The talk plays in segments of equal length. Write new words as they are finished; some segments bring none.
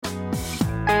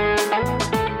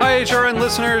HRN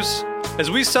listeners.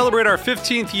 As we celebrate our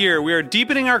 15th year, we are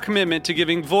deepening our commitment to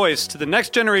giving voice to the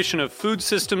next generation of food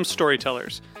systems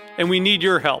storytellers, and we need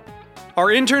your help. Our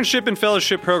internship and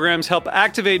fellowship programs help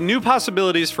activate new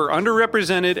possibilities for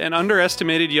underrepresented and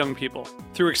underestimated young people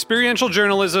through experiential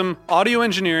journalism, audio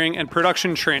engineering, and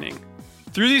production training.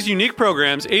 Through these unique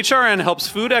programs, HRN helps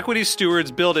food equity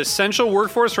stewards build essential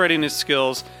workforce readiness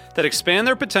skills that expand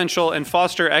their potential and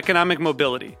foster economic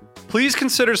mobility. Please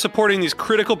consider supporting these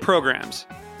critical programs.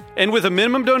 And with a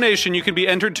minimum donation, you can be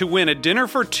entered to win a dinner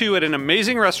for two at an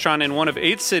amazing restaurant in one of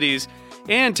 8 cities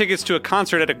and tickets to a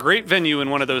concert at a great venue in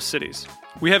one of those cities.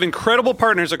 We have incredible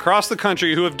partners across the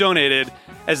country who have donated,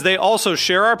 as they also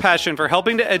share our passion for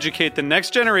helping to educate the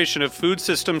next generation of food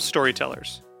systems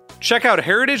storytellers. Check out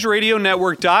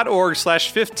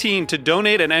heritageradionetwork.org/15 to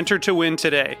donate and enter to win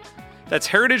today. That's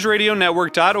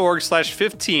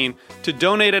heritageradionetwork.org/15 to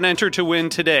donate and enter to win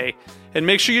today. And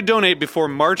make sure you donate before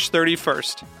March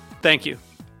 31st. Thank you.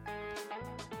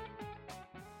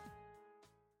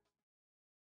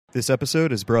 This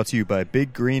episode is brought to you by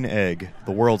Big Green Egg,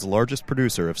 the world's largest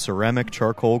producer of ceramic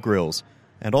charcoal grills,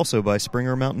 and also by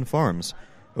Springer Mountain Farms,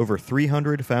 over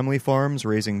 300 family farms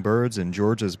raising birds in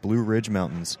Georgia's Blue Ridge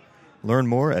Mountains. Learn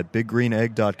more at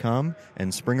biggreenegg.com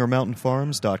and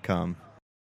springermountainfarms.com.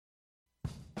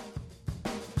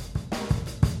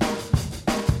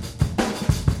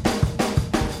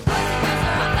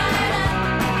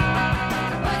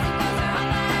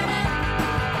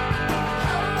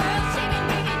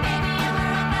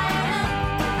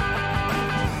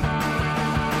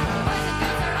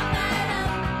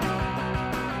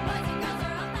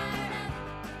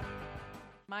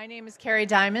 My name is Kerry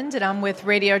Diamond, and I'm with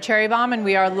Radio Cherry Bombe, and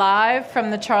we are live from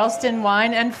the Charleston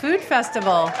Wine and Food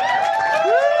Festival.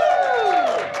 Woo!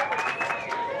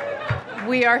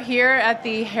 We are here at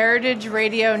the Heritage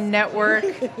Radio Network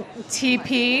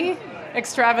TP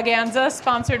Extravaganza,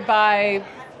 sponsored by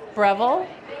Breville,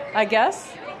 I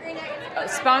guess.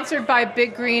 Sponsored by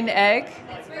Big Green Egg.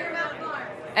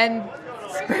 And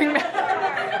Spring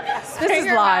This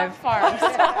is live.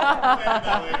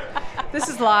 This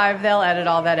is live. They'll edit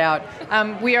all that out.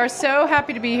 We are so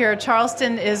happy to be here.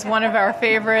 Charleston is one of our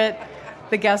favorite.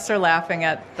 The guests are laughing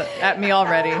at me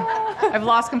already. I've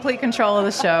lost complete control of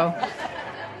the show.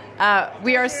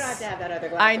 We are.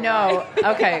 I know.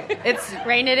 Okay, it's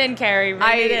rein it in, Carrie.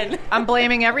 Rein it in. I'm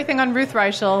blaming everything on Ruth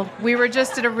Reichl. We were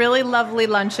just at a really lovely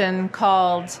luncheon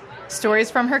called Stories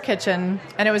from Her Kitchen,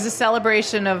 and it was a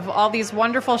celebration of all these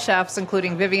wonderful chefs,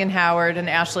 including Vivian Howard and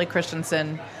Ashley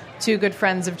Christensen, 2 good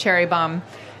friends of Cherry Bombe.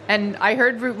 And I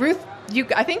heard Ruth,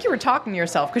 I think you were talking to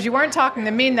yourself, because you weren't talking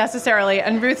to me necessarily,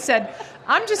 and Ruth said,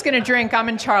 I'm just going to drink, I'm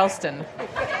in Charleston.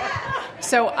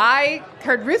 So I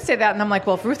heard Ruth say that, and I'm like,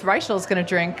 well, if Ruth Reichl is going to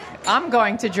drink, I'm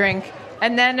going to drink.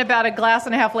 And then about a glass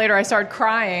and a half later, I started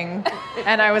crying,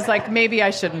 and I was like, maybe I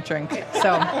shouldn't drink.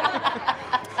 So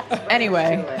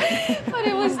anyway. But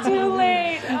it was too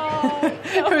late. Oh,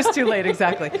 no. It was too late,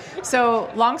 exactly. So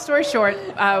long story short,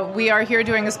 we are here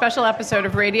doing a special episode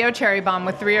of Radio Cherry Bombe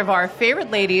with 3 of our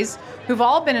favorite ladies who've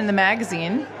all been in the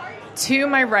magazine. To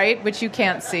my right, which you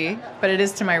can't see, but it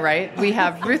is to my right, we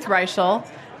have Ruth Reichl,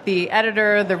 the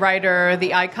editor, the writer,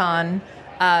 the icon.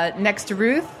 Next to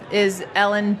Ruth is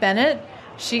Ellen Bennet.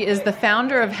 She is the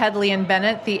founder of Hedley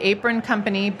Bennett, the apron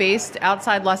company based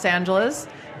outside Los Angeles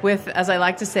with, as I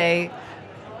like to say,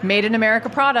 made in America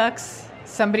products.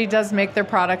 Somebody does make their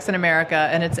products in America,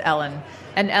 and it's Ellen.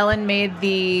 And Ellen made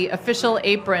the official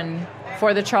apron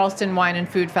for the Charleston Wine and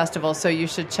Food Festival, so you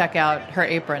should check out her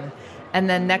apron. And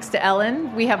then next to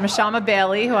Ellen, we have Mashama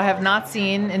Bailey, who I have not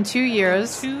seen in 2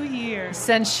 years. 2 years.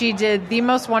 Since she did the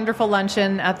most wonderful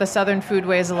luncheon at the Southern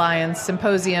Foodways Alliance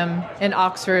Symposium in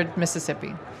Oxford,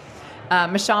 Mississippi.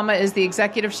 Mashama is the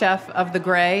executive chef of The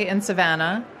Gray in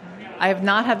Savannah. I have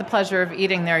not had the pleasure of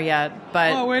eating there yet,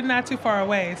 but... Well, we're not too far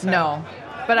away, so... No.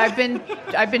 But I've been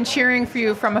cheering for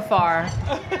you from afar,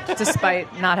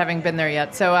 despite not having been there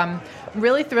yet. So I'm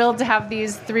really thrilled to have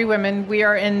these 3 women. We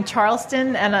are in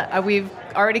Charleston, and we've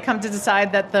already come to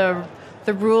decide that the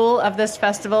rule of this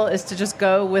festival is to just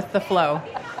go with the flow.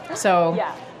 So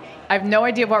yeah. I have no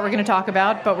idea what we're going to talk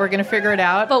about, but we're going to figure it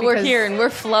out. But we're here, and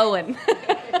we're flowing.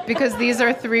 Because these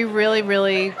are 3 really,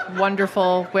 really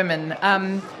wonderful women.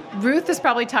 Ruth is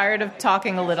probably tired of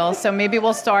talking a little, so maybe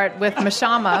we'll start with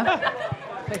Mashama.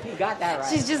 You got that right.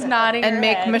 She's just nodding and her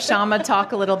make head. Mashama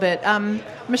talk a little bit.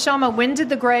 Mashama, when did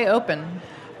The Gray open?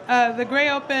 The Gray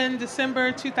opened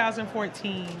December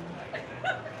 2014.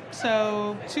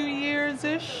 So 2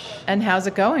 years-ish. And how's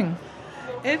it going?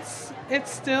 It's It's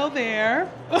still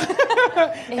there.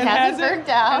 It hasn't burnt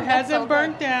down. It hasn't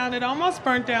burnt down. It almost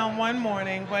burnt down one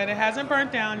morning, but it hasn't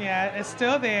burnt down yet. It's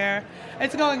still there.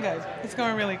 It's going good. It's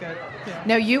going really good. Yeah.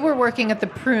 Now, you were working at the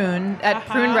Prune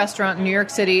Restaurant in New York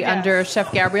City under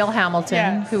Chef Gabrielle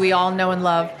Hamilton, who we all know and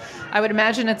love. I would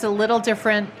imagine it's a little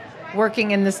different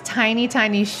working in this tiny,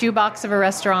 tiny shoebox of a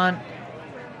restaurant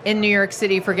in New York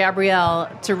City for Gabrielle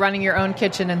to running your own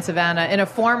kitchen in Savannah in a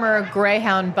former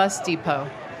Greyhound bus depot.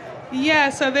 Yeah,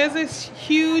 so there's this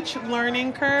huge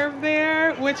learning curve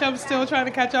there, which I'm still trying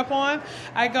to catch up on.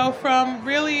 I go from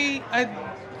really an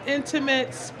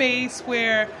intimate space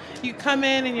where you come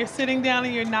in and you're sitting down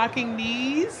and you're knocking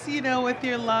knees, with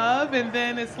your love, and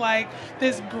then it's like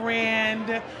this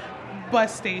grand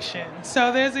bus station.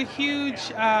 So there's a huge,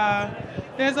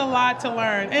 there's a lot to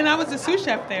learn. And I was a sous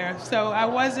chef there, so I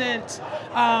wasn't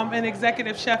an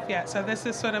executive chef yet. So this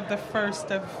is sort of the first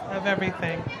of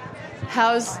everything.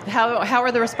 How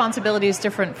are the responsibilities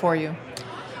different for you?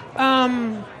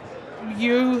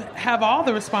 You have all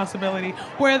the responsibility.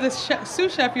 Where the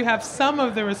sous chef, you have some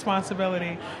of the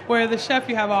responsibility. Where the chef,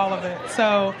 you have all of it.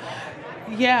 So,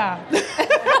 yeah.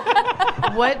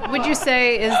 What would you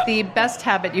say is the best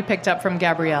habit you picked up from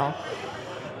Gabrielle?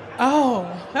 Oh,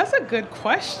 that's a good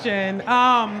question.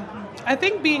 I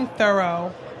think being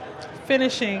thorough,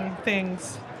 finishing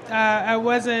things.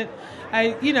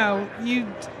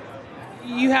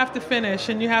 You have to finish,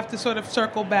 and you have to sort of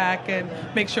circle back and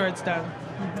make sure it's done.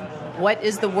 What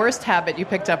is the worst habit you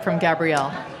picked up from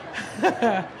Gabrielle?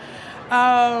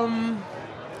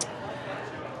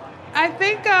 I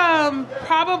think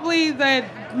probably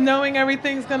that knowing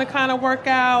everything's going to kind of work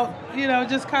out,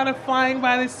 just kind of flying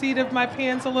by the seat of my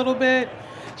pants a little bit.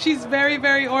 She's very,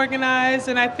 very organized,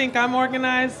 and I think I'm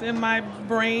organized in my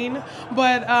brain.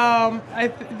 But,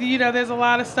 there's a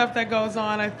lot of stuff that goes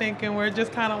on, I think, and we're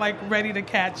just kind of like ready to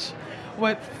catch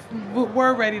what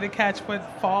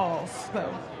falls.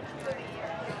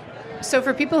 So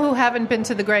for people who haven't been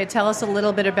to the Grey, tell us a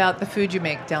little bit about the food you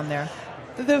make down there.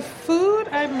 The food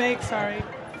I make, sorry.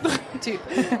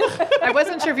 I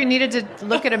wasn't sure if you needed to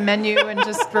look at a menu and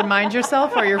just remind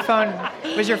yourself, or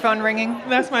was your phone ringing?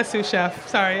 That's my sous chef.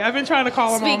 Sorry, I've been trying to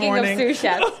call him all morning. Speaking of sous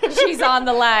chefs, she's on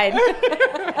the line.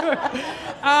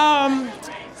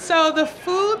 So the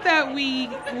food that we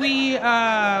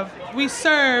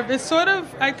serve is sort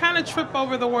of, I kind of trip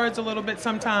over the words a little bit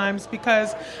sometimes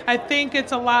because I think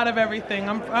it's a lot of everything.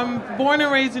 I'm born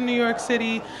and raised in New York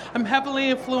City. I'm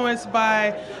heavily influenced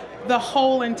by the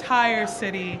whole entire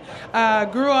city.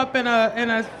 Grew up in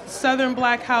a Southern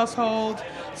black household,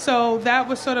 so that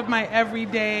was sort of my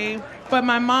everyday. But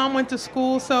my mom went to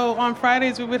school, so on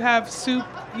Fridays we would have soup,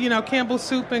 Campbell's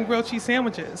soup and grilled cheese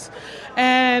sandwiches.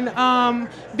 And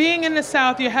being in the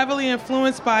South, you're heavily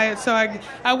influenced by it. So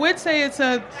I would say it's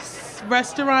a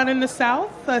restaurant in the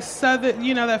South, a Southern,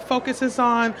 that focuses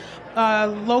on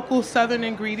local Southern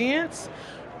ingredients.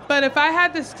 But if I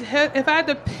had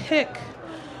to pick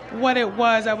what it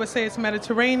was, I would say it's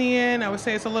Mediterranean. I would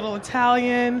say it's a little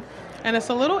Italian, and it's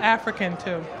a little African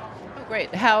too.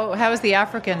 Great. How is the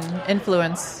African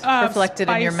influence reflected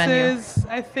in your menu? Spices,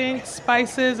 I think.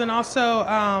 Spices and also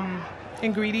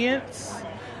ingredients.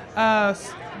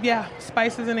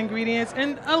 Spices and ingredients.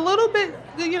 And a little bit,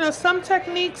 some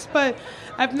techniques, but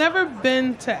I've never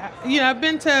been to, I've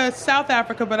been to South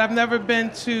Africa, but I've never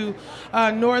been to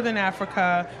Northern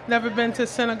Africa, never been to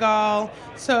Senegal.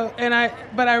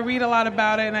 But I read a lot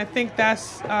about it, and I think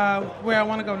that's where I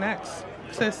want to go next.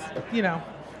 Just,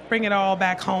 bring it all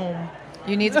back home.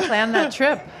 You need to plan that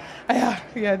trip.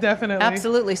 Yeah, definitely.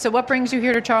 Absolutely. So what brings you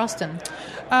here to Charleston?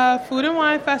 Food and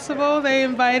Wine Festival. They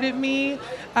invited me.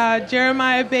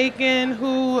 Jeremiah Bacon,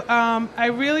 who I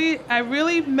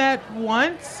really met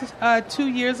once 2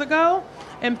 years ago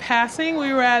in passing.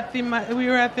 We were at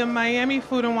the Miami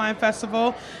Food and Wine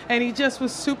Festival, and he just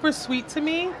was super sweet to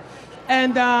me.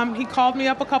 And he called me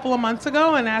up a couple of months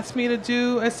ago and asked me to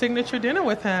do a signature dinner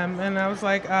with him. And I was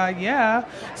like, yeah.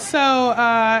 So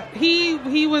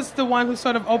he was the one who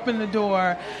sort of opened the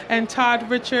door. And Todd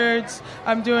Richards,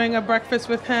 I'm doing a breakfast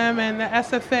with him. And the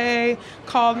SFA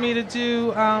called me to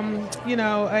do,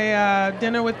 a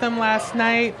dinner with them last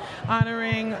night,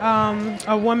 honoring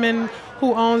a woman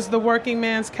who owns the Working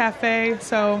Man's Cafe.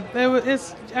 So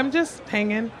I'm just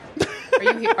hanging.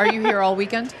 Are you here all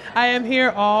weekend? I am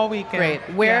here all weekend. Great.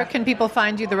 Where can people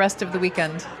find you the rest of the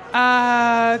weekend?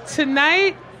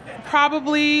 Tonight,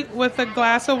 probably with a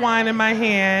glass of wine in my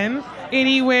hand,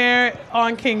 anywhere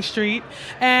on King Street.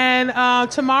 And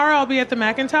tomorrow I'll be at the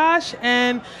Macintosh,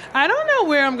 and I don't know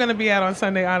where I'm going to be at on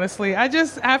Sunday, honestly. I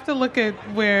just have to look at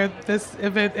where this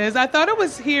event is. I thought it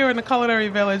was here in the Culinary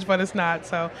Village, but it's not,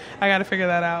 so I got to figure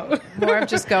that out. More of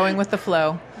just going with the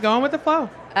flow. Going with the flow.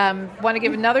 Want to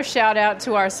give another shout out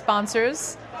to our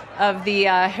sponsors of the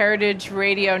Heritage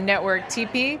Radio Network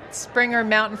TP, Springer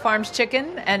Mountain Farms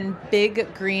Chicken and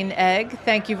Big Green Egg.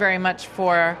 Thank you very much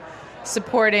for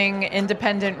supporting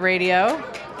independent radio.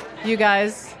 You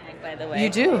guys, by the way, you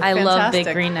do. I Fantastic. love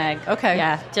Big Green Egg. Okay.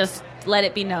 Yeah, just let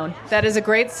it be known. That is a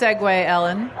great segue,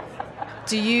 Ellen.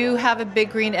 Do you have a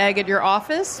Big Green Egg at your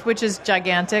office, which is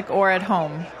gigantic, or at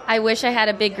home? I wish I had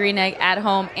a Big Green Egg at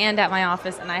home and at my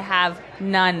office, and I have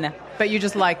none. But you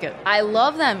just like it. I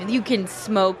love them. You can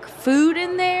smoke food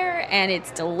in there, and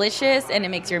it's delicious, and it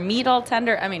makes your meat all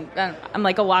tender. I mean, I'm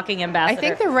like a walking ambassador. I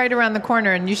think they're right around the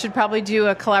corner, and you should probably do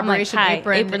a collaboration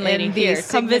apron lady in the here.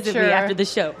 Come visit me after the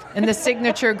show. In the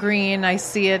signature green, I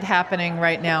see it happening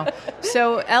right now.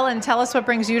 So, Ellen, tell us what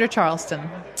brings you to Charleston.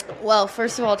 Well,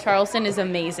 first of all, Charleston is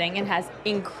amazing and has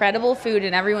incredible food,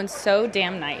 and everyone's so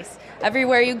damn nice.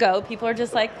 Everywhere you go, people are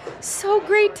just like, so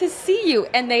great to see you,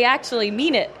 and they actually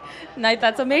mean it. And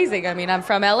that's amazing. I mean, I'm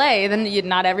from LA, then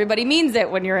not everybody means it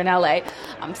when you're in LA.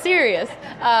 I'm serious.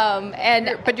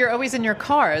 But you're always in your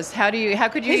cars. How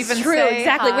could you even true, say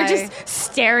exactly. hi? We're just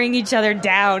staring each other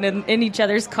down in each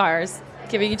other's cars,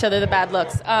 giving each other the bad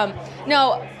looks.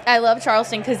 No, I love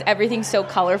Charleston because everything's so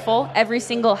colorful. Every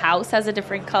single house has a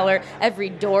different color. Every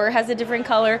door has a different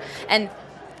color. And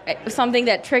something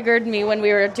that triggered me when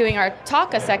we were doing our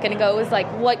talk a second ago was like,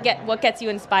 what gets you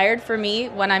inspired? For me,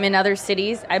 when I'm in other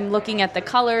cities, I'm looking at the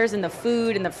colors and the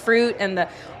food and the fruit and the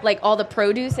all the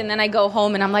produce, and then I go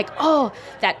home and I'm like, oh,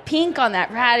 that pink on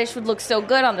that radish would look so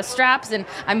good on the straps, and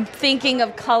I'm thinking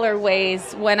of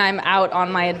colorways when I'm out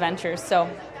on my adventures. So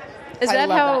is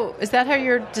that how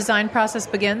your design process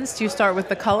begins? Do you start with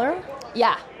the color?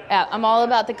 Yeah, I'm all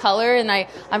about the color, and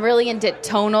I'm really into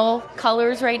tonal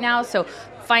colors right now, so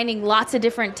finding lots of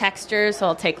different textures. So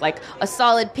I'll take like a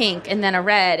solid pink and then a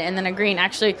red and then a green.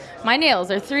 Actually, my nails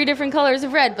are 3 different colors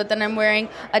of red, but then I'm wearing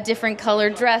a different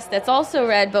colored dress that's also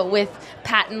red, but with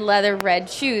patent leather red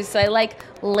shoes. So I like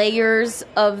layers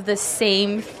of the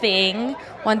same thing.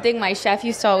 One thing my chef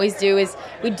used to always do is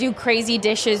we'd do crazy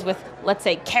dishes with, let's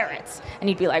say, carrots. And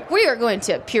he'd be like, we are going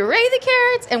to puree the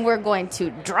carrots, and we're going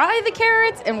to dry the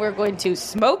carrots, and we're going to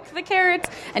smoke the carrots.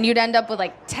 And you'd end up with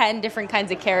like 10 different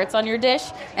kinds of carrots on your dish.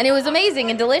 And it was amazing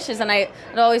and delicious, and it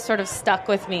always sort of stuck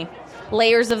with me.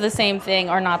 Layers of the same thing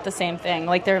are not the same thing.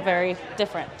 Like, they're very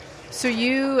different. So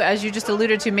you, as you just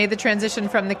alluded to, made the transition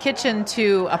from the kitchen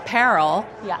to apparel,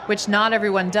 which not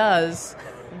everyone does.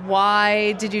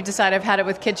 Why did you decide? I've had it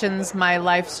with kitchens. My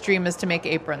life's dream is to make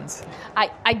aprons.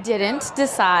 I didn't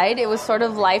decide. It was sort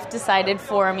of life decided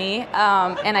for me.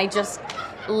 And I just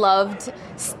loved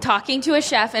talking to a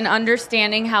chef and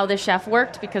understanding how the chef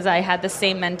worked, because I had the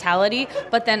same mentality,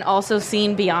 but then also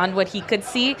seeing beyond what he could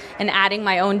see and adding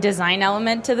my own design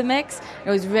element to the mix.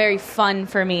 It was very fun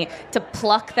for me to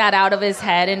pluck that out of his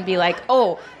head and be like,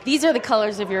 oh, these are the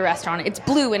colors of your restaurant. It's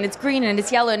blue and it's green and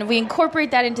it's yellow, and if we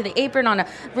incorporate that into the apron on a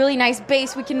really nice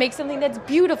base, we can make something that's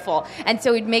beautiful. And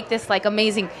so we'd make this like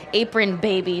amazing apron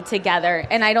baby together,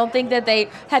 and I don't think that they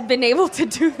had been able to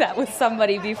do that with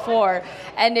somebody before.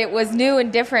 And it was new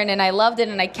and different, and I loved it,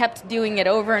 and I kept doing it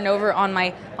over and over on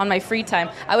my free time.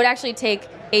 I would actually take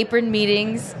apron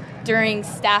meetings during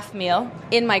staff meal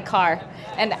in my car,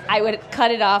 and I would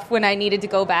cut it off when I needed to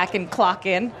go back and clock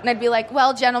in. And I'd be like,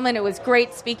 well, gentlemen, it was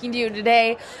great speaking to you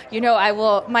today. I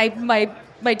will,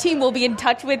 my team will be in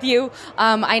touch with you.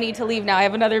 I need to leave now. I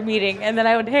have another meeting. And then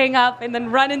I would hang up and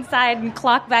then run inside and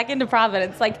clock back into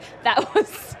Providence. Like, that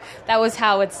was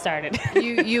how it started.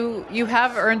 You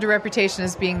have earned a reputation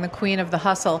as being the queen of the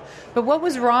hustle. But what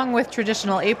was wrong with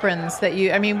traditional aprons that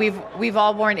you? I mean, we've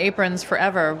all worn aprons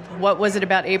forever. What was it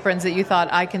about aprons that you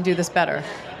thought, I can do this better?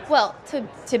 Well,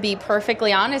 to be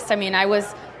perfectly honest, I mean, I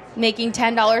was making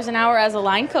 $10 an hour as a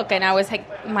line cook, and I was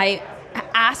like, my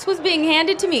ass was being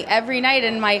handed to me every night,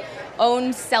 and my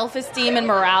own self-esteem and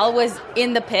morale was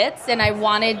in the pits, and I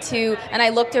wanted to, and I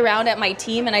looked around at my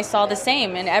team and I saw the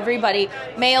same, and everybody,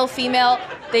 male, female,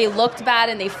 they looked bad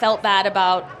and they felt bad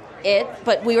about it,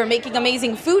 but we were making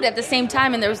amazing food at the same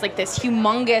time, and there was like this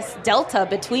humongous delta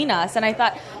between us, and I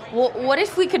thought, well, what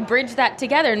if we could bridge that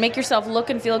together and make yourself look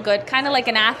and feel good, kind of like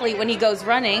an athlete when he goes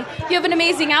running. You have an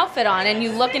amazing outfit on and you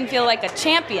look and feel like a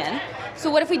champion, So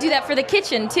what if we do that for the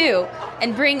kitchen too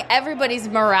and bring everybody's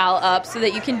morale up so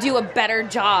that you can do a better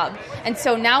job? And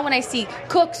so now when I see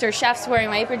cooks or chefs wearing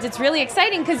my aprons, it's really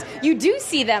exciting because you do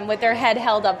see them with their head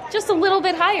held up just a little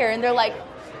bit higher and they're like,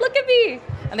 look at me.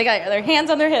 And they got their hands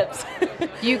on their hips.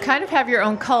 You kind of have your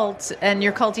own cult, and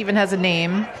your cult even has a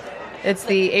name. It's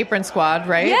the Apron Squad,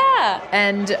 right? Yeah.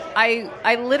 And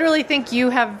I literally think you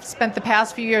have spent the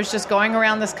past few years just going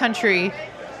around this country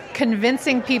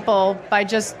convincing people by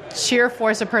just sheer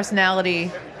force of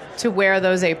personality to wear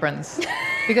those aprons.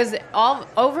 Because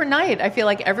overnight, I feel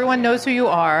like everyone knows who you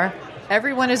are.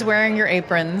 Everyone is wearing your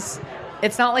aprons.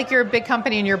 It's not like you're a big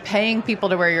company and you're paying people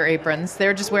to wear your aprons.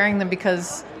 They're just wearing them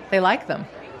because they like them.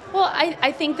 Well,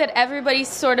 I think that everybody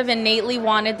sort of innately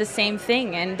wanted the same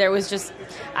thing, and there was just,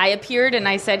 I appeared and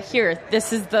I said, here,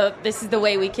 this is the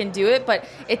way we can do it, but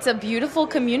it's a beautiful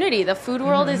community. The food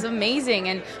world is amazing,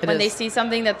 and when they see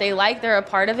something that they like, they're a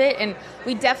part of it, and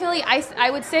we definitely,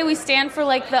 I would say we stand for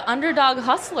like the underdog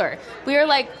hustler. We are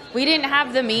like, we didn't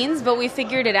have the means, but we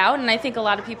figured it out, and I think a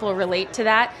lot of people relate to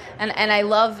that, and I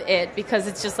love it because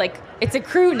it's just like, it's a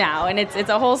crew now, and it's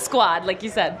a whole squad, like you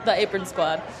said, the Apron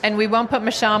Squad. And we won't put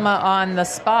Mashama on the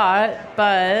spot,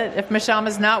 but if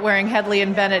Mashama's not wearing Hedley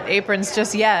and Bennett aprons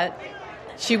just yet,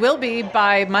 she will be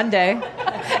by Monday.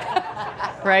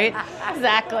 Right?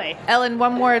 Exactly. Ellen,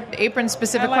 one more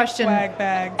apron-specific question. Swag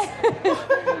bags.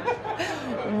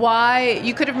 Why,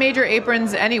 you could have made your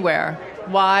aprons anywhere.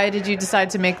 Why did you decide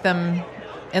to make them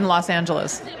in Los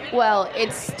Angeles? Well,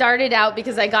 it started out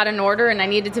because I got an order and I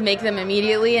needed to make them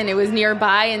immediately, and it was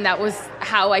nearby, and that was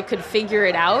how I could figure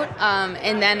it out.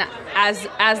 And then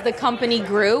as the company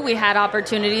grew, we had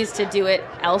opportunities to do it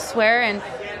elsewhere, and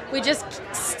we just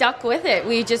stuck with it.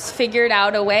 We just figured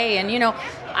out a way. And, you know,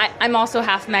 I'm also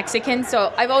half Mexican,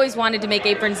 so I've always wanted to make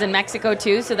aprons in Mexico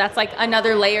too, so that's like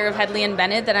another layer of Hedley and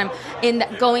Bennett that I'm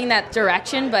going that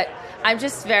direction. But I'm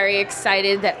just very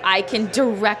excited that I can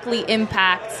directly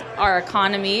impact our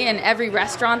economy, and every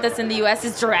restaurant that's in the U.S.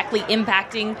 is directly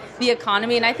impacting the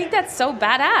economy, and I think that's so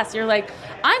badass. You're like,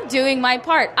 I'm doing my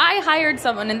part. I hired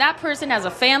someone, and that person has a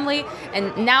family,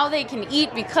 and now they can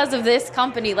eat because of this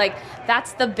company. Like,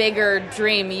 that's the bigger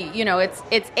dream. You know, it's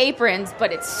aprons,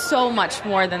 but it's so much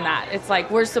more than that. It's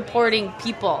like we're supporting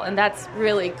people, and that's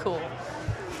really cool.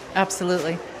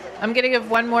 Absolutely. I'm going to give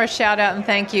one more shout out and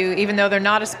thank you, even though they're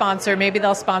not a sponsor. Maybe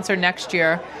they'll sponsor next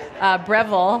year.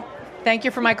 Breville, thank you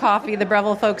for my coffee. The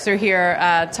Breville folks are here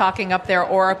talking up their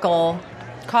Oracle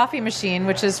coffee machine,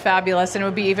 which is fabulous, and it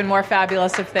would be even more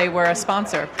fabulous if they were a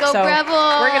sponsor. Go so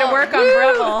Breville! We're going to work on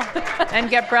Breville and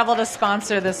get Breville to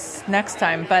sponsor this next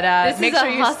time. But make sure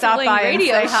you stop by and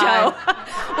say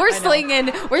hi.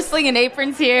 We're slinging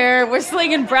aprons here. We're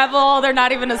slinging Breville. They're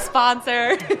not even a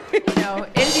sponsor. No,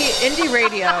 indie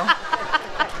radio.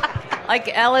 Like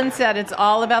Ellen said, it's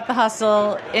all about the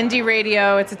hustle. Indie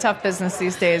radio, it's a tough business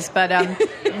these days. But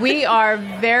we are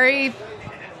very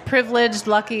privileged,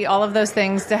 lucky, all of those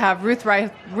things, to have Ruth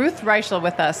Reichl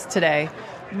with us today.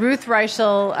 Ruth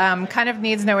Reichl kind of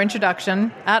needs no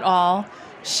introduction at all.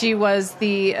 She was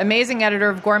the amazing editor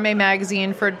of Gourmet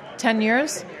magazine for 10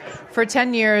 years. For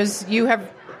 10 years, you have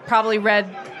probably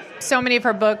read so many of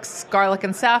her books, Garlic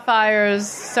and Sapphires,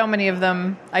 so many of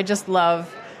them I just love.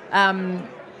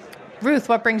 Ruth,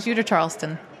 what brings you to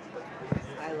Charleston?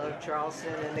 I love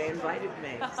Charleston, and they invited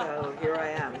me, so here I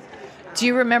am. Do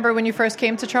you remember when you first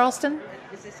came to Charleston?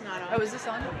 Is this not on? Oh, is this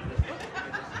on?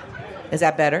 Is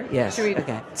that better? Yes. Should we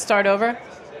okay. start over?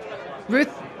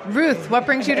 Ruth, what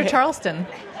brings you to Charleston?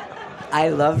 I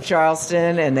love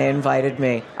Charleston, and they invited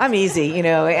me. I'm easy. You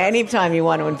know, anytime you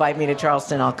want to invite me to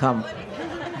Charleston, I'll come.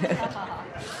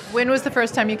 When was the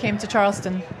first time you came to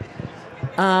Charleston?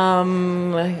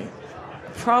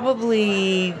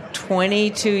 Probably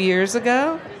 22 years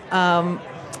ago.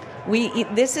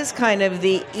 This is kind of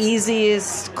the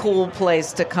easiest, cool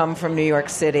place to come from New York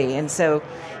City. And so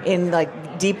in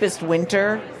like deepest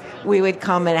winter, we would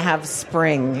come and have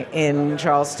spring in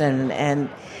Charleston. And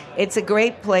it's a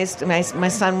great place. My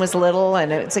son was little,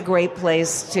 and it's a great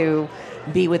place to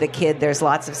be with a kid. There's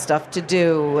lots of stuff to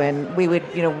do. And we would,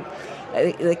 you know,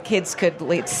 the kids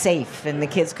it's safe, and the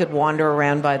kids could wander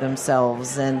around by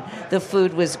themselves. And the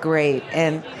food was great.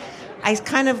 And I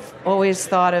kind of always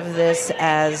thought of this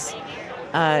as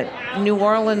New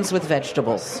Orleans with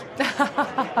vegetables.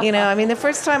 You know, I mean, the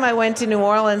first time I went to New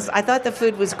Orleans, I thought the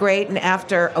food was great, and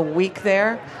after a week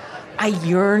there, I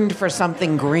yearned for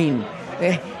something green.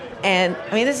 And,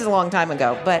 I mean, this is a long time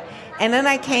ago, and then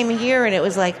I came here, and it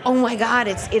was like, oh my God,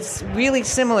 it's really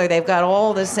similar. They've got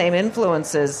all the same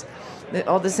influences,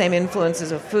 all the same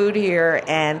influences of food here,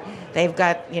 and they've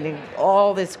got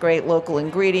all this great local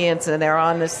ingredients, and they're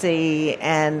on the sea,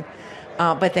 and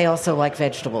but they also like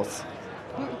vegetables.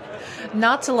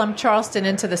 Not to lump Charleston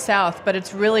into the South, but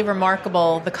it's really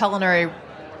remarkable, the culinary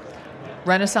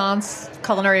renaissance,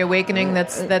 culinary awakening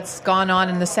that's gone on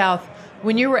in the South.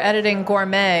 When you were editing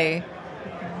Gourmet,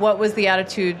 what was the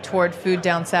attitude toward food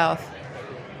down South?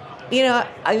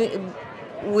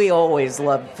 We always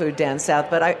love food down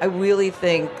South, but I really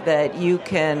think that you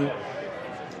can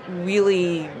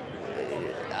really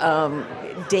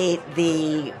date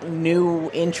the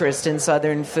new interest in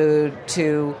Southern food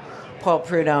to Paul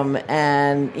Prudhomme,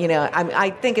 and I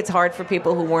think it's hard for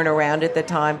people who weren't around at the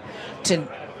time to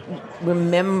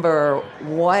remember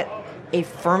what a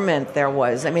ferment there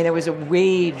was. I mean, there was a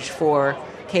rage for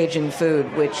Cajun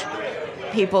food, which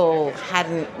people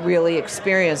hadn't really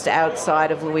experienced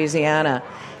outside of Louisiana.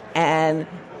 And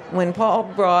when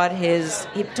Paul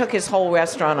he took his whole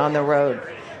restaurant on the road,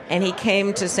 and he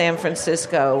came to San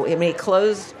Francisco. I mean, he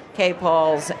closed K.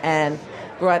 Paul's and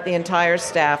brought the entire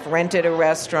staff, rented a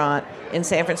restaurant in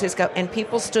San Francisco, and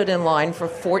people stood in line for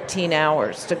 14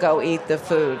 hours to go eat the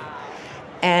food.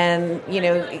 And,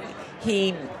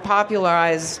 he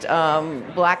popularized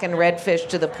black and redfish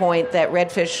to the point that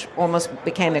redfish almost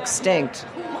became extinct.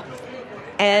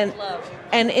 And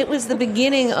it was the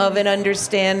beginning of an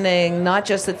understanding, not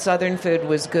just that Southern food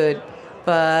was good,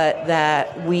 but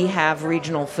that we have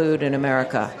regional food in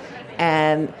America.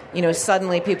 And,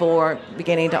 suddenly people were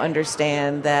beginning to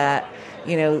understand that,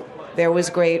 there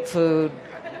was great food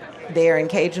there in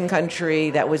Cajun country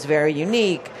that was very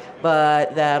unique,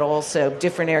 but that also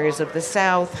different areas of the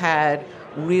South had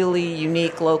really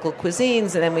unique local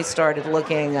cuisines. And then we started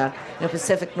looking at the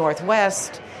Pacific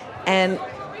Northwest. And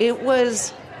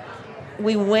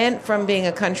we went from being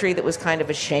a country that was kind of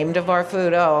ashamed of our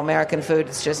food, American food,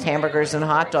 it's just hamburgers and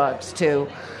hot dogs, to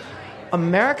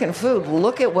American food,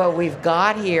 look at what we've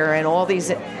got here, and all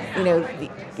these,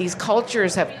 these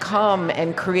cultures have come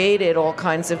and created all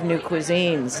kinds of new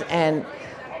cuisines. And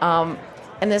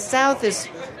the South has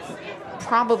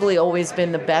probably always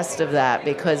been the best of that,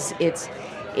 because it's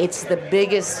the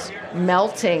biggest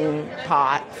melting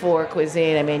pot for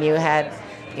cuisine. I mean, you had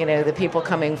the people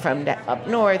coming from up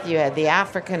north, you had the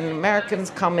African Americans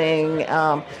coming,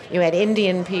 you had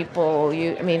Indian people,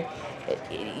 the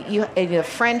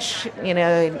French,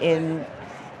 in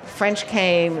French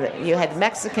came, you had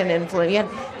Mexican influence, you had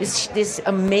this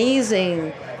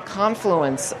amazing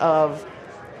confluence of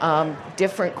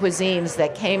different cuisines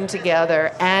that came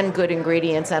together, and good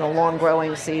ingredients, and a long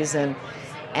growing season.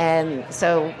 And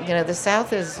so, the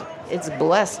South it's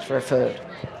blessed for food.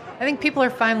 I think people are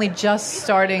finally just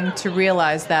starting to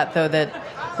realize that, though, that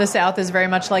the South is very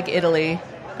much like Italy.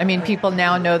 I mean, people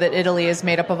now know that Italy is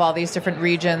made up of all these different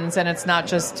regions, and it's not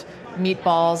just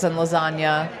meatballs and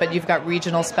lasagna, but you've got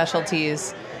regional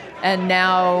specialties. And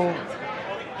now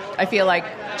I feel like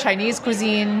Chinese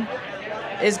cuisine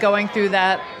is going through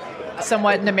that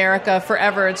somewhat in America.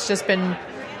 Forever, it's just been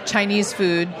Chinese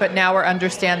food, but now we're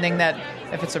understanding that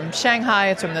if it's from Shanghai,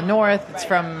 it's from the north, it's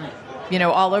from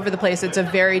all over the place. It's a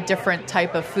very different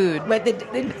type of food. But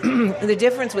the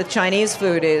difference with Chinese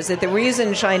food is that the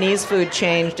reason Chinese food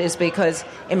changed is because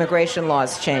immigration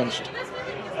laws changed.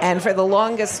 And for the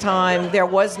longest time, there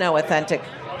was no authentic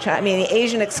the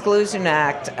Asian Exclusion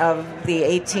Act of the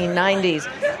 1890s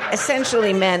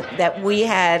essentially meant that we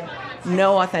had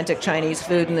no authentic Chinese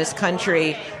food in this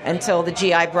country until the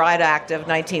GI Bride Act of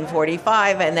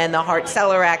 1945, and then the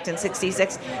Hart-Celler Act in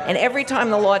 66. And every time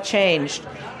the law changed,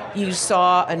 you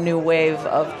saw a new wave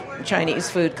of Chinese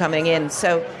food coming in.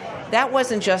 So that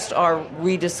wasn't just our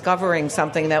rediscovering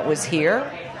something that was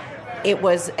here. It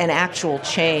was an actual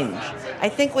change. I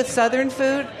think with Southern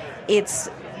food, it's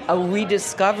a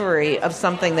rediscovery of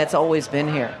something that's always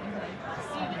been here.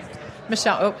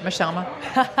 Mashama.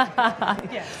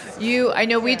 Yes. I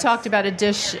know we talked about a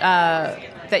dish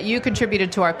that you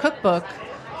contributed to our cookbook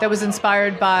that was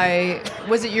inspired by,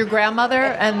 was it your grandmother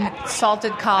and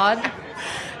salted cod?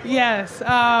 Yes,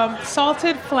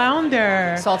 salted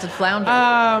flounder. Salted flounder.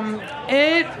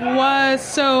 It was,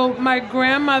 so my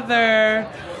grandmother,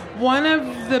 one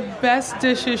of the best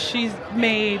dishes she's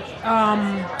made,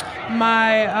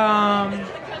 my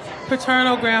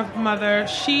paternal grandmother,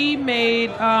 she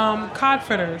made cod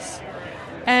fritters.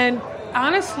 And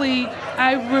honestly,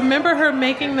 I remember her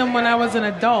making them when I was an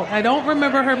adult. I don't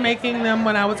remember her making them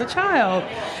when I was a child.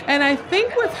 And I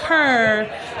think with her,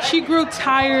 she grew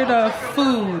tired of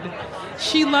food.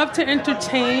 She loved to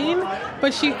entertain,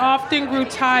 but she often grew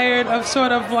tired of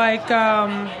sort of like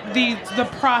the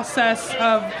process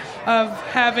of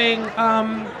having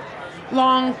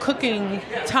long cooking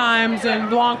times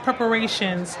and long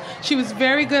preparations. She was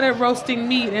very good at roasting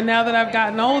meat, and now that I've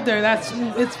gotten older,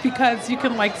 it's because you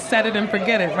can like set it and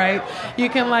forget it, right? You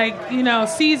can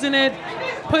season it,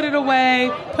 put it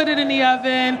away, put it in the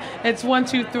oven. It's 1,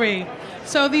 2, 3.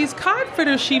 So these cod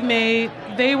fritters she made,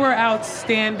 they were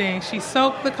outstanding. She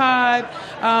soaked the cod.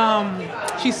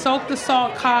 She soaked the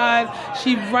salt cod.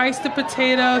 She riced the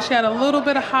potato. She had a little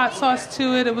bit of hot sauce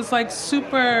to it. It was like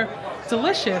super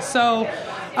delicious. So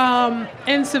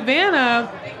in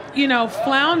Savannah,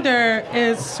 flounder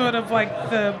is sort of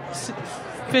like the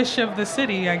fish of the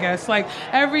city, I guess. Like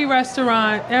every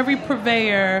restaurant, every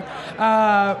purveyor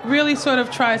really sort of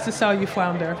tries to sell you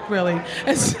flounder, really.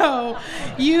 And so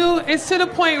it's to the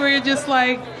point where you're just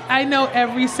like, I know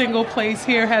every single place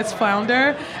here has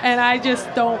flounder, and I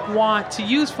just don't want to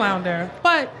use flounder.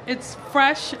 But it's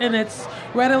fresh and it's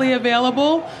readily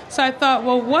available. So I thought,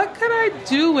 well, what could I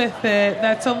do with it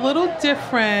that's a little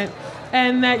different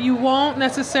and that you won't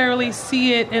necessarily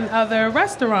see it in other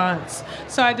restaurants?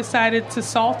 So I decided to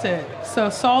salt it. So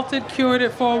salted, cured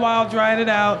it for a while, dried it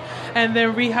out, and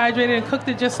then rehydrated and cooked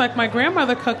it just like my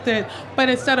grandmother cooked it. But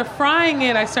instead of frying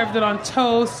it, I served it on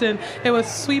toast, and it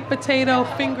was sweet potato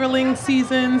fingerling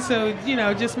seasoned, so,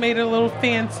 just made it a little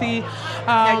fancy.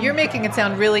 Now you're making it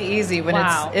sound really easy when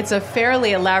it's a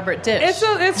fairly elaborate dish. It's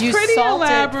you pretty salt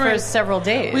elaborate. It for several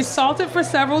days. We salt it for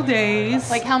several days.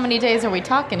 Like how many days are we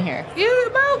talking here? Yeah,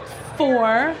 about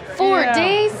 4. 4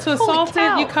 days? So Holy salt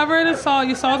cow. it, you cover it in salt,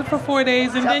 you salt it for 4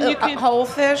 days, and then you can... Whole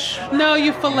fish? No,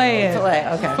 you fillet it. Fillet,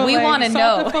 okay. Fillet. We want to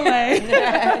know. Salt the fillet.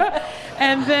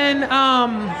 And then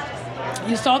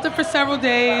you salt it for several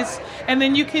days, and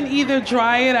then you can either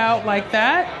dry it out like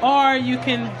that, or you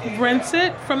can rinse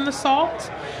it from the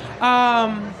salt.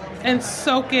 And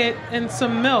soak it in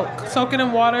some milk. Soak it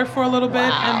in water for a little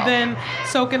bit, and then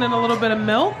soak it in a little bit of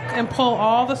milk and pull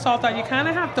all the salt out. You kind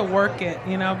of have to work it,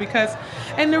 because...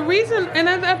 And the reason... And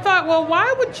I thought, well,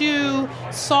 why would you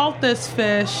salt this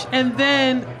fish and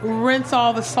then rinse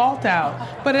all the salt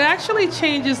out? But it actually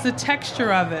changes the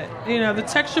texture of it. The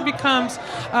texture becomes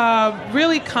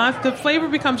the flavor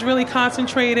becomes really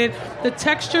concentrated. The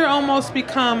texture almost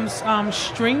becomes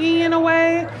stringy in a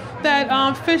way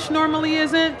that fish normally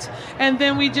isn't. And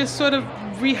then we just sort of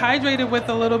rehydrate it with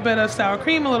a little bit of sour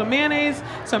cream, a little mayonnaise,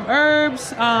 some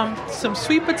herbs, some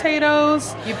sweet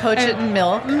potatoes. You poach it in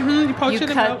milk. Mm-hmm, you poach it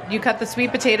in milk. You cut the sweet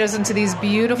potatoes into these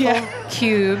beautiful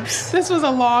cubes. This was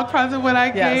a long process. When I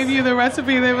gave you the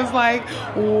recipe, they was like,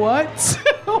 what?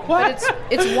 What? But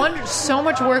it's so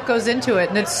much work goes into it,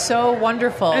 and it's so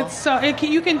wonderful.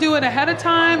 You can do it ahead of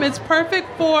time. It's perfect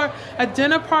for a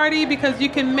dinner party because you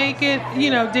can make it,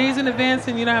 days in advance,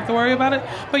 and you don't have to worry about it.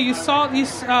 But you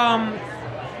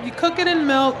cook it in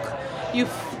milk.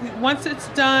 Once it's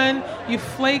done, you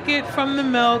flake it from the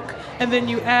milk, and then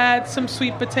you add some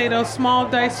sweet potato, small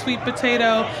diced sweet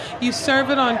potato. You serve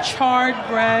it on charred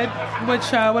bread, with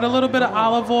a little bit of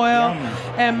olive oil.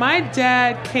 And my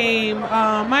dad came.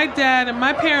 My dad and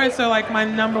my parents are like my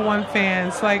number one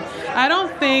fans. Like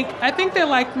I think they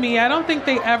liked me. I don't think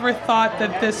they ever thought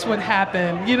that this would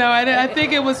happen. I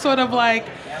think it was sort of like,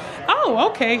 oh,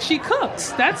 okay, she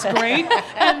cooks. That's great.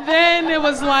 And then it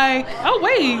was like, oh,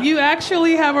 wait, you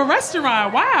actually have a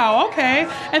restaurant. Wow, okay.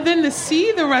 And then to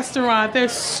see the restaurant, they're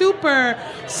super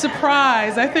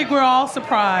surprised. I think we're all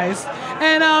surprised.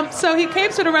 And so he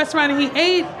came to the restaurant and he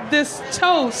ate this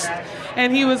toast.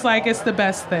 And he was like, it's the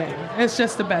best thing. It's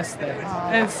just the best thing.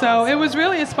 And so it was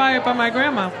really inspired by my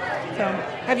grandma. So,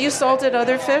 have you salted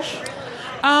other fish?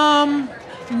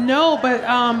 No, but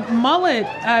mullet,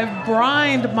 I've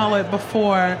brined mullet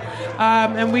before,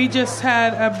 and we just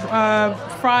had a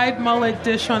fried mullet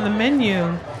dish on the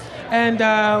menu, and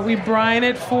we try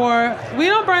to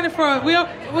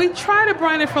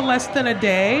brine it for less than a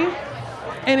day,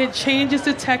 and it changes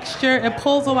the texture. It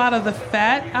pulls a lot of the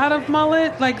fat out of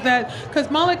mullet, like that, because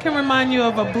mullet can remind you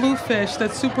of a bluefish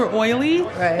that's super oily.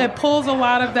 Right. It pulls a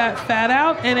lot of that fat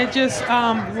out, and it just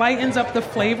lightens up the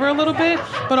flavor a little bit,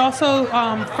 but also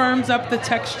firms up the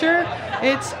texture.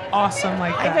 It's awesome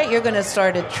like that. I bet you're going to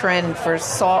start a trend for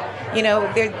salt.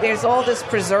 There's all this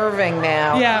preserving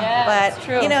now. Yeah, but that's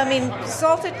true.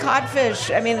 salted codfish.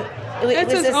 It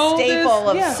was a staple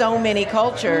of so many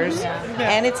cultures,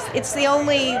 and it's the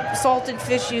only salted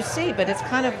fish you see. But it's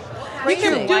kind of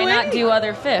crazy. Why not do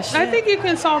other fish? I think you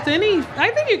can salt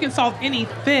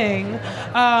anything,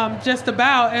 just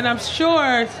about. And I'm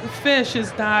sure fish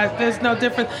is not. There's no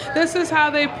difference. This is how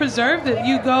they preserved it.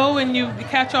 You go and you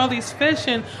catch all these fish,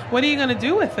 and what are you going to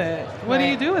do with it? What do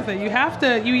you do with it? You have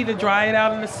to. You either dry it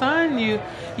out in the sun. You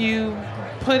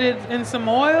put it in some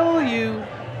oil.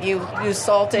 You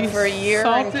salt it for a year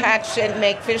and catch it and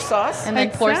make fish sauce. And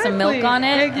then pour some milk on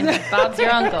it, and Bob's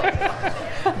your uncle.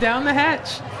 Down the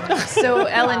hatch. So,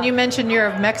 Ellen, you mentioned you're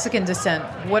of Mexican descent.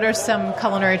 What are some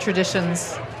culinary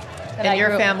traditions in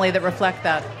your family that reflect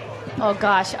that? Oh,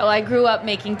 gosh. Oh, I grew up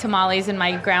making tamales in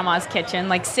my grandma's kitchen,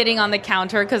 like sitting on the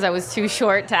counter because I was too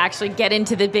short to actually get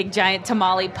into the big, giant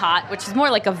tamale pot, which is more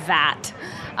like a vat.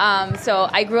 So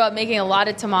I grew up making a lot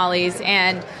of tamales,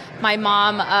 and my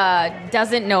mom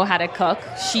doesn't know how to cook.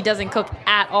 She doesn't cook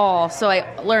at all. So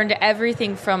I learned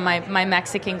everything from my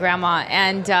Mexican grandma.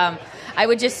 And I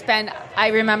would just spend, I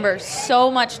remember, so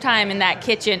much time in that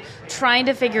kitchen trying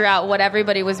to figure out what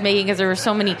everybody was making because there were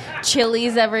so many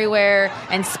chilies everywhere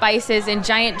and spices and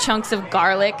giant chunks of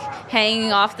garlic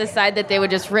hanging off the side that they would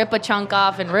just rip a chunk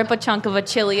off and rip a chunk of a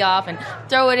chili off and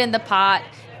throw it in the pot,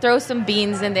 throw some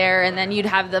beans in there, and then you'd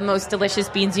have the most delicious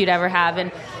beans you'd ever have. And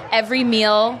every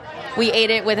meal, we ate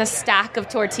it with a stack of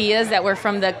tortillas that were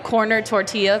from the corner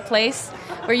tortilla place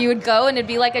where you would go and it'd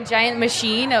be like a giant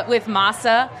machine with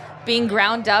masa being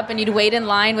ground up, and you'd wait in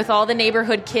line with all the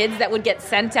neighborhood kids that would get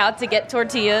sent out to get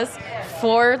tortillas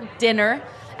for dinner.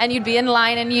 And you'd be in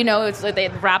line, and it's like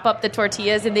they'd wrap up the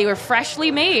tortillas, and they were freshly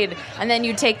made. And then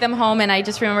you'd take them home, and I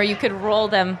just remember you could roll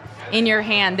them in your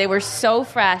hand. They were so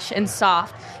fresh and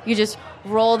soft. You just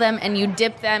roll them, and you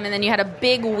dip them, and then you had a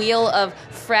big wheel of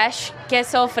fresh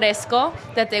queso fresco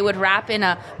that they would wrap in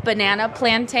a banana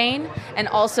plantain and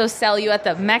also sell you at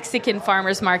the Mexican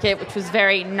farmers market, which was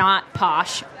very not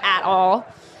posh at all.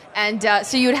 And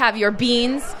so you'd have your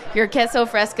beans, your queso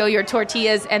fresco, your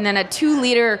tortillas, and then a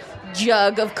 2-liter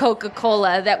jug of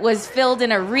Coca-Cola that was filled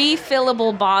in a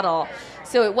refillable bottle.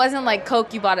 So it wasn't like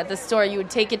Coke you bought at the store. You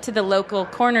would take it to the local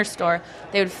corner store.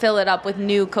 They would fill it up with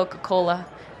new Coca-Cola,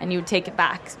 and you would take it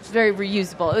back. It was very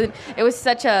reusable. It was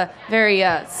such a very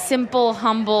simple,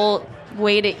 humble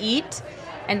way to eat,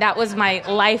 and that was my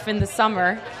life in the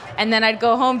summer. And then I'd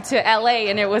go home to L.A.,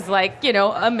 and it was like,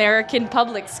 American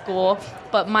public school.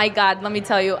 But my God, let me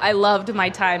tell you, I loved my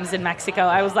times in Mexico.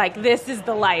 I was like, this is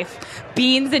the life.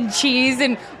 Beans and cheese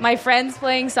and my friends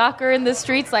playing soccer in the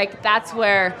streets. Like, that's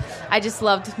where I just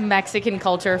loved Mexican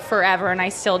culture forever, and I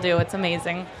still do. It's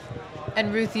amazing.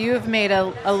 And Ruth, you have made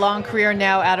a long career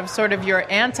now out of sort of your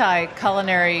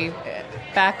anti-culinary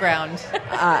background.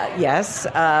 Yes.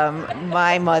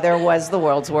 My mother was the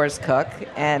world's worst cook.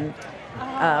 And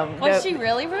was she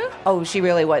really, Ruth? Oh, she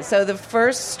really was. So the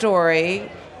first story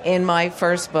in my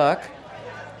first book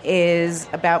is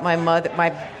about my mother. My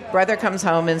brother comes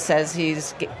home and says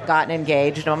he's gotten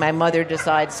engaged. And my mother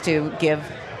decides to give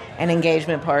an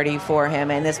engagement party for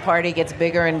him. And this party gets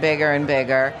bigger and bigger and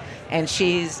bigger. And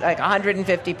she's like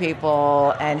 150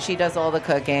 people, and she does all the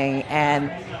cooking,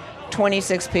 and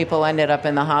 26 people ended up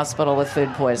in the hospital with food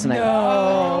poisoning.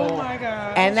 No. Oh, my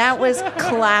God. And that was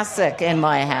classic in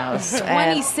my house.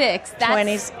 26.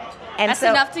 That's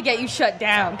enough to get you shut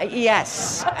down.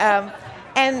 Yes.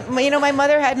 And, my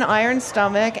mother had an iron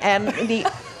stomach, and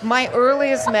my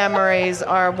earliest memories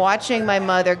are watching my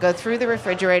mother go through the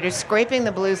refrigerator, scraping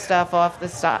the blue stuff off the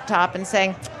top and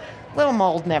saying, "Little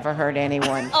mold never hurt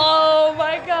anyone." Oh,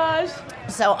 my gosh.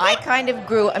 So I kind of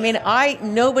grew.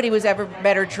 Nobody was ever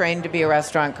better trained to be a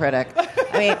restaurant critic.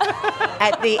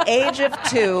 At the age of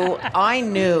 2, I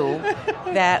knew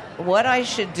that what I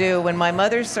should do when my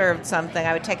mother served something,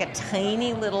 I would take a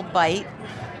tiny little bite,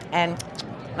 and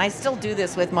I still do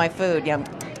this with my food,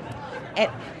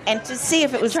 and to see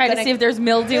if it was to see if there's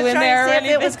mildew in there, to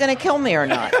see if it was going to kill me or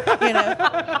not.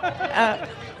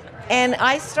 And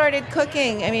I started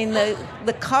cooking.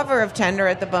 The cover of Tender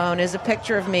at the Bone is a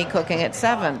picture of me cooking at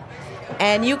 7.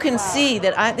 And you can see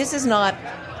that this is not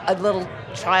a little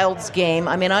child's game.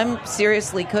 I'm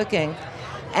seriously cooking.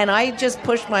 And I just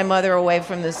pushed my mother away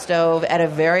from the stove at a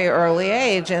very early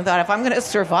age and thought, if I'm going to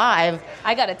survive,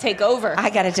 I got to take over.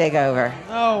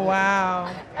 Oh,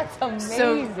 wow. That's amazing.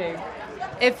 So,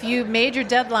 if you made your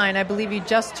deadline, I believe you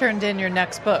just turned in your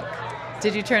next book.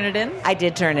 Did you turn it in? I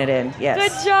did turn it in, yes.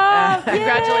 Good job!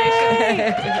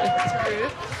 Congratulations.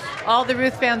 Ruth. All the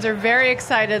Ruth fans are very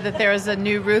excited that there is a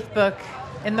new Ruth book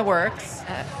in the works.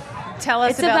 Tell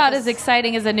us about as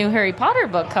exciting as a new Harry Potter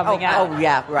book coming out. Oh,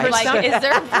 yeah, right. Is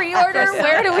there a pre-order?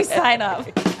 Where do we sign up?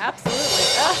 Absolutely.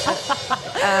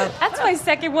 That's my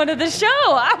second one of the show.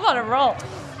 I'm on a roll.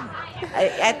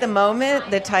 At the moment,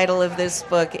 the title of this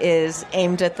book is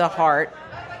Aimed at the Heart,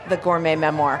 the Gourmet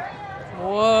Memoir.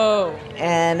 Whoa.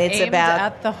 And it's Aimed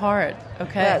at the heart.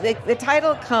 Okay. The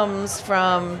title comes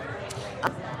from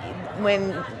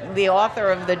when the author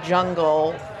of The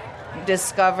Jungle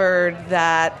discovered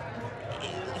that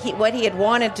what he had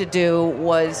wanted to do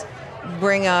was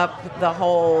bring up the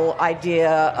whole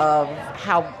idea of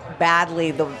how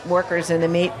badly the workers in the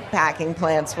meat packing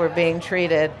plants were being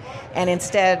treated. And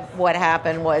instead, what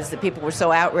happened was that people were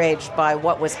so outraged by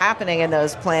what was happening in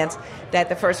those plants that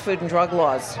the first food and drug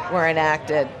laws were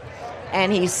enacted.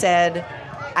 And he said,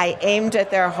 I aimed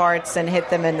at their hearts and hit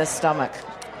them in the stomach.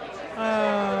 Oh,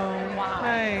 wow.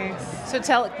 Nice.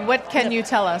 So what can you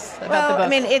tell us about the book? I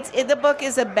mean, the book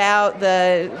is about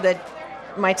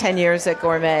my 10 years at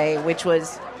Gourmet, which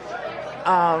was,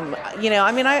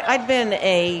 I'd been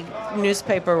a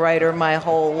newspaper writer my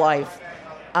whole life.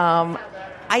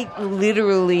 I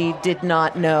literally did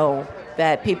not know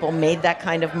that people made that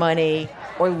kind of money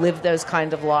or lived those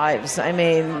kind of lives. My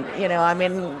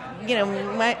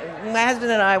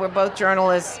husband and I were both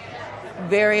journalists.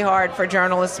 Very hard for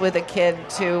journalists with a kid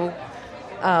to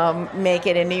make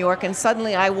it in New York. And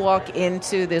suddenly I walk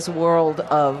into this world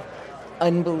of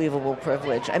unbelievable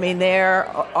privilege. I mean, there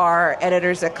are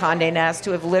editors at Condé Nast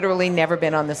who have literally never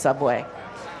been on the subway.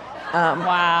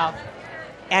 Wow.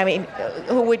 I mean,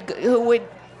 who would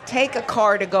take a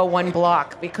car to go 1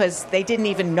 block because they didn't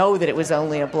even know that it was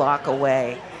only a block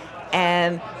away.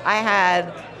 And I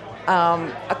had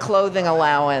a clothing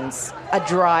allowance, a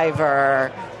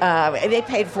driver. They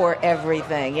paid for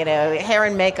everything. Hair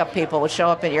and makeup people would show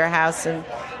up at your house and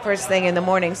first thing in the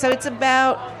morning. So it's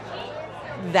about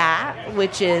that,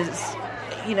 which is,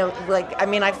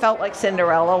 I felt like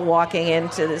Cinderella walking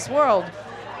into this world.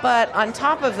 But on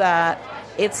top of that,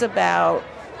 it's about,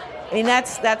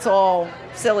 that's all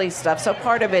silly stuff. So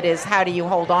part of it is how do you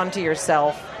hold on to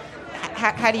yourself?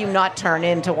 How do you not turn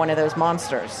into one of those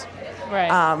monsters?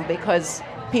 Right. Because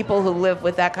people who live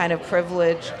with that kind of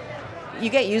privilege, you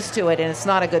get used to it, and it's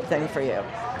not a good thing for you.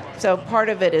 So part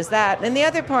of it is that. And the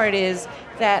other part is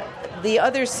that the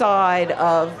other side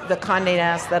of the Condé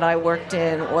Nast that I worked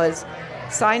in was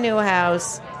Cy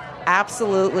Newhouse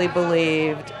absolutely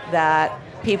believed that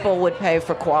people would pay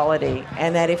for quality,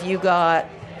 and that if you got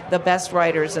the best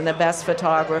writers and the best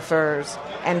photographers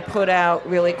and put out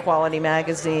really quality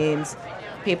magazines,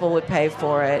 people would pay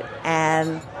for it.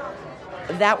 And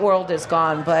that world is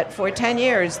gone. But for 10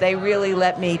 years, they really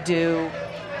let me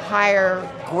hire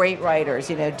great writers.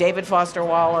 David Foster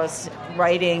Wallace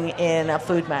writing in a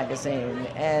food magazine.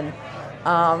 And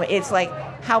it's like,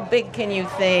 how big can you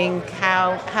think?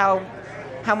 How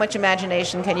much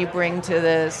imagination can you bring to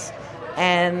this?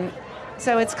 And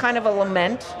so it's kind of a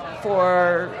lament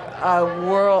for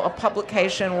a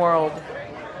publication world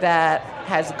that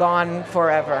has gone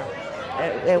forever.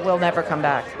 It will never come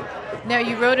back. Now,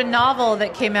 you wrote a novel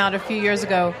that came out a few years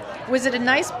ago. Was it a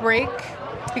nice break?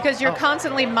 Because you're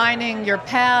constantly mining your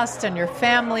past and your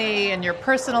family and your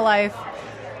personal life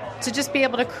to just be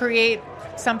able to create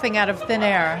something out of thin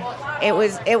air. It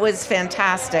was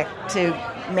fantastic to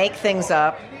make things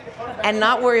up and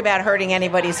not worry about hurting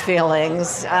anybody's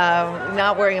feelings,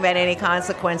 not worrying about any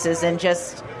consequences, and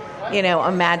just,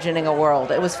 imagining a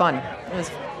world. It was fun.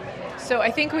 So I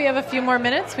think we have a few more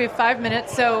minutes. We have 5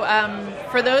 minutes. So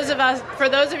for those of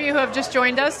you who have just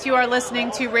joined us, you are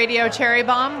listening to Radio Cherry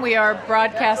Bombe. We are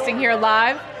broadcasting here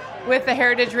live with the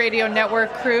Heritage Radio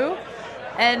Network crew.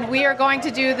 And we are going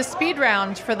to do the speed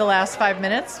round for the last 5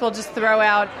 minutes. We'll just throw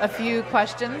out a few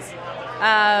questions.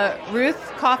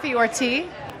 Ruth, coffee or tea?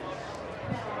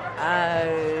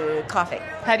 Coffee.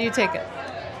 How do you take it?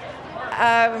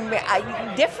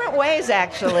 Different ways,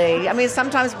 actually. I mean,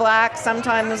 sometimes black,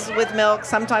 sometimes with milk,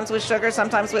 sometimes with sugar,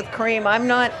 sometimes with cream. I'm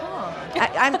not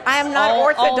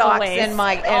orthodox in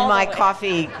my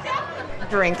coffee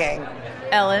drinking.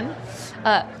 Ellen?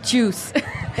 Juice.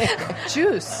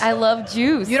 Juice. I love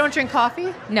juice. You don't drink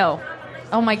coffee? No.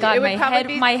 Oh my God,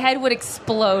 my head would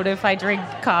explode if I drink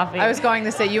coffee. I was going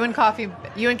to say you and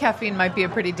caffeine might be a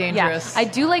pretty dangerous. Yeah, I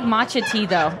do like matcha tea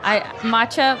though.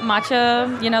 Matcha,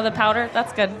 the powder.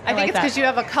 That's good. I think it's because you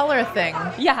have a color thing.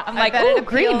 Yeah, I'm like, oh,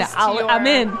 green. I'm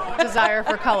in. Desire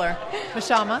for color.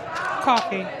 Mashama?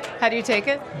 Coffee. How do you take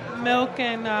it? Milk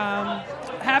and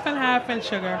half and half and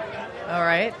sugar. All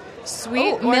right.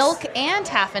 Sweet milk and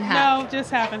half and half? No, just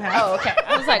half and half. Oh, okay.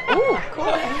 I was like, ooh, cool.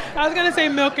 I was going to say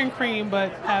milk and cream,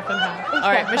 but half and half. All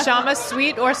right, Mashama,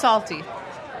 sweet or salty?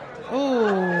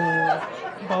 Ooh,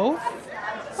 both.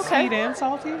 Okay. Sweet and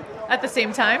salty. At the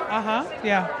same time?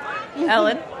 Yeah.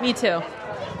 Ellen? Me too.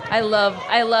 I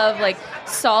love like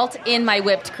salt in my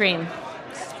whipped cream.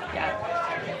 Yeah.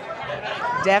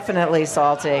 Definitely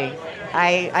salty.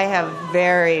 I have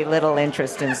very little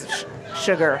interest in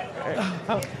sugar.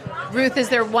 Ruth, is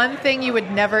there one thing you would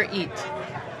never eat?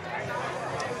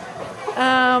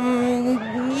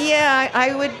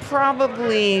 I would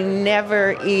probably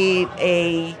never eat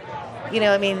that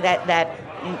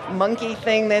monkey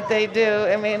thing that they do.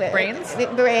 I mean, Brains?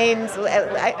 Brains.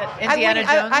 Indiana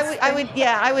Jones?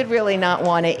 I would really not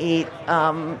want to eat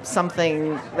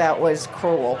something that was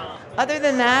cruel. Other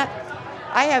than that,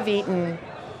 I have eaten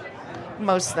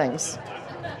most things.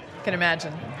 Can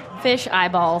imagine. Fish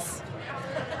eyeballs.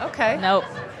 Okay. Nope.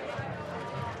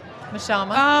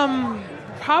 Mashama?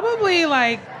 Probably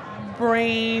like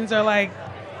brains or like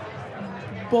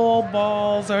bull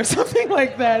balls or something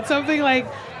like that. Something like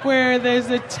where there's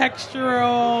a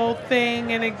textural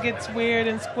thing and it gets weird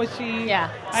and squishy.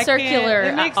 Yeah.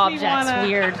 Circular objects.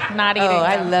 Weird. Not eating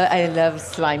them. I love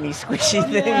slimy, squishy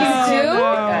things. You do?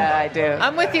 Yeah, I do.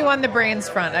 I'm with you on the brains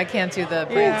front. I can't do the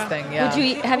brains thing. Yeah.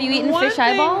 Have you eaten fish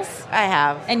eyeballs? I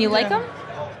have. And you like them?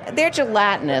 They're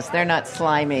gelatinous. They're not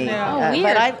slimy. Yeah. Oh,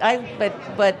 weird.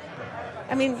 But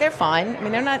I mean, they're fine. I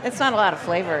mean, they're not. It's not a lot of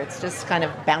flavor. It's just kind of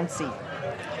bouncy.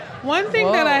 One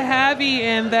thing that I have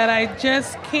eaten that I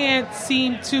just can't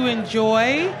seem to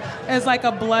enjoy is like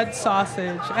a blood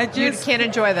sausage. You can't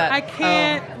enjoy that. I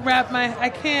can't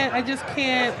I just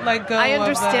can't let go. I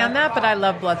understand that, but I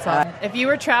love blood sausage. If you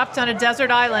were trapped on a desert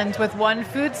island with one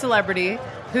food celebrity,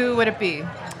 who would it be?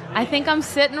 I think I'm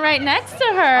sitting right next to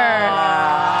her.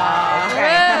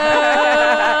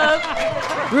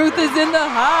 Ruth is in the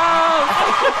house.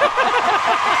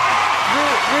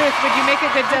 Ruth, would you make a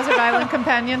good desert island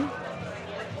companion?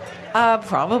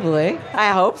 Probably.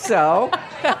 I hope so.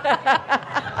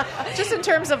 Just in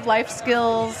terms of life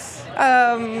skills.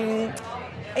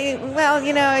 Well,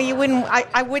 you wouldn't.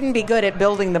 I wouldn't be good at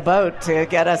building the boat to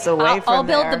get us away from I'll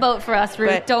there. build the boat for us,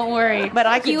 Ruth. Don't worry. But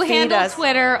I can You feed handle us.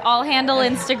 Twitter. I'll handle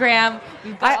Instagram.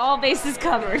 We've got all bases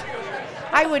covered.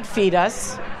 I would feed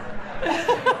us.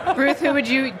 Ruth, who would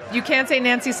you can't say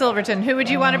Nancy Silverton. Who would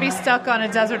you want to be stuck on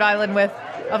a desert island with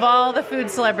of all the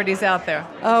food celebrities out there?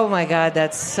 Oh, my God,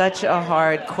 that's such a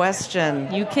hard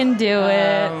question. You can do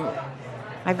it.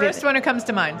 First one who comes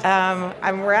to mind.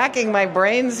 I'm racking my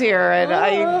brains here, and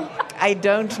I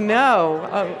don't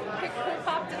know.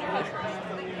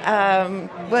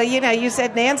 Well, you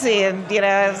said Nancy, and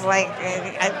I was like,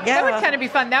 that would kind of be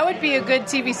fun. That would be a good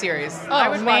TV series. I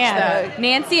would watch that.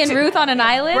 Nancy and Ruth on an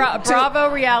island.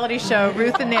 Bravo reality show.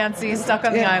 Ruth and Nancy stuck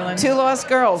on the island. Two lost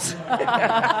girls.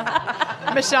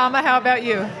 Mashama, how about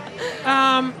you?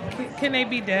 Can they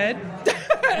be dead?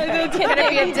 Can it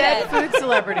be a dead food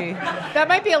celebrity? That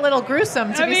might be a little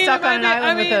gruesome to be stuck on an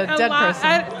island with a dead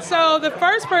person. So the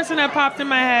first person that popped in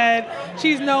my head,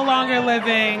 she's no longer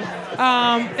living.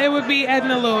 It would be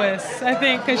Edna Lewis, I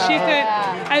think, because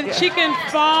she can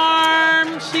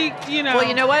farm. Well,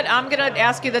 you know what? I'm going to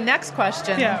ask you the next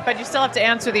question, but you still have to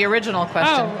answer the original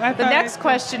question. The next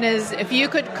question is, if you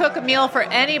could cook a meal for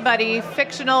anybody,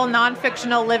 fictional,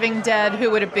 non-fictional, living, dead,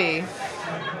 who would it be?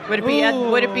 Would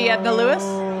it be Edna Lewis?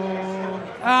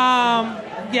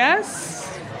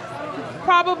 Yes,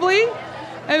 probably.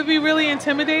 It would be really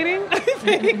intimidating, I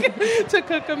think, to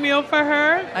cook a meal for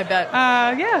her. I bet.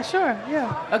 Yeah, sure.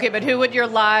 Yeah. Okay, but who would your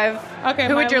living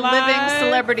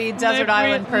celebrity desert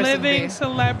island person be? Living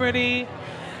celebrity.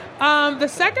 The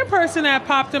second person that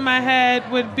popped in my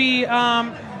head would be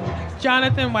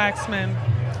Jonathan Waxman.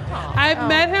 I've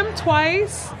met him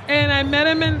twice, and I met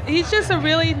him, and he's just a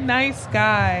really nice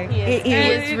guy. He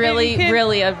is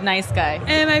really a nice guy.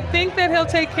 And I think that he'll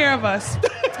take care of us.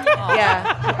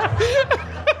 Yeah.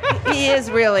 He is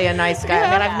really a nice guy.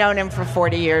 I mean, I've known him for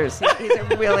 40 years. He's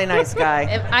a really nice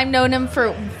guy. I've known him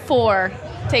for 4.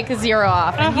 Take a 0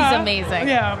 off, and he's amazing.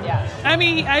 Yeah. I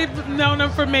mean, I've known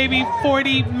him for maybe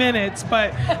 40 minutes,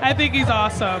 but I think he's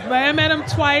awesome. But I met him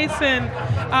twice, and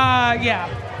yeah.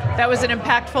 That was an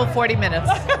impactful 40 minutes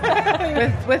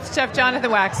with Chef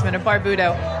Jonathan Waxman of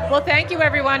Barbudo. Well, thank you,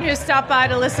 everyone who stopped by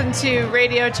to listen to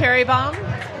Radio Cherry Bombe,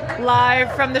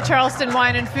 live from the Charleston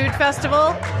Wine and Food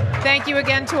Festival. Thank you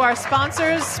again to our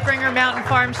sponsors, Springer Mountain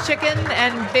Farms Chicken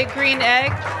and Big Green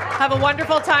Egg. Have a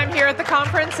wonderful time here at the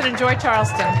conference and enjoy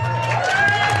Charleston.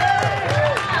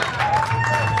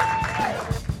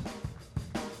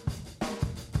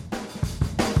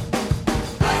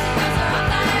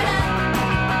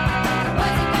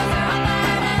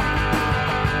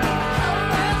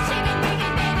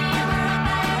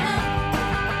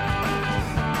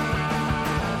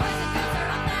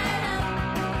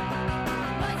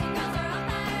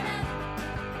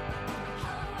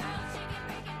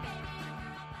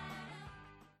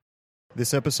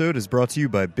 This episode is brought to you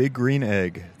by Big Green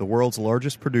Egg, the world's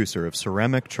largest producer of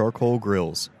ceramic charcoal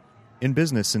grills. In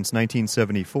business since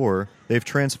 1974, they've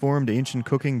transformed ancient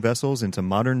cooking vessels into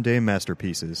modern-day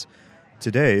masterpieces.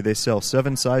 Today, they sell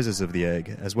 7 sizes of the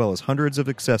egg, as well as hundreds of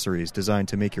accessories designed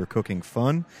to make your cooking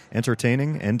fun,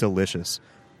 entertaining, and delicious.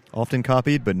 Often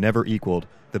copied but never equaled,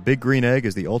 the Big Green Egg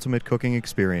is the ultimate cooking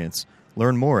experience.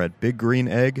 Learn more at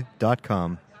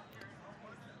biggreenegg.com.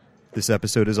 This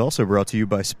episode is also brought to you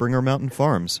by Springer Mountain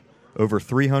Farms. Over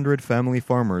 300 family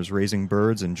farmers raising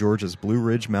birds in Georgia's Blue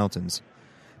Ridge Mountains.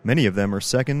 Many of them are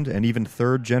second and even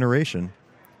third generation.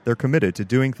 They're committed to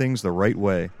doing things the right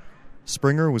way.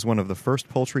 Springer was one of the first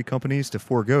poultry companies to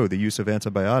forego the use of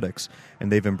antibiotics,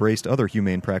 and they've embraced other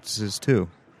humane practices too.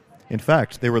 In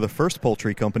fact, they were the first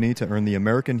poultry company to earn the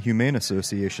American Humane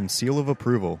Association seal of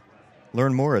approval.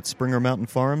 Learn more at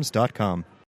springermountainfarms.com.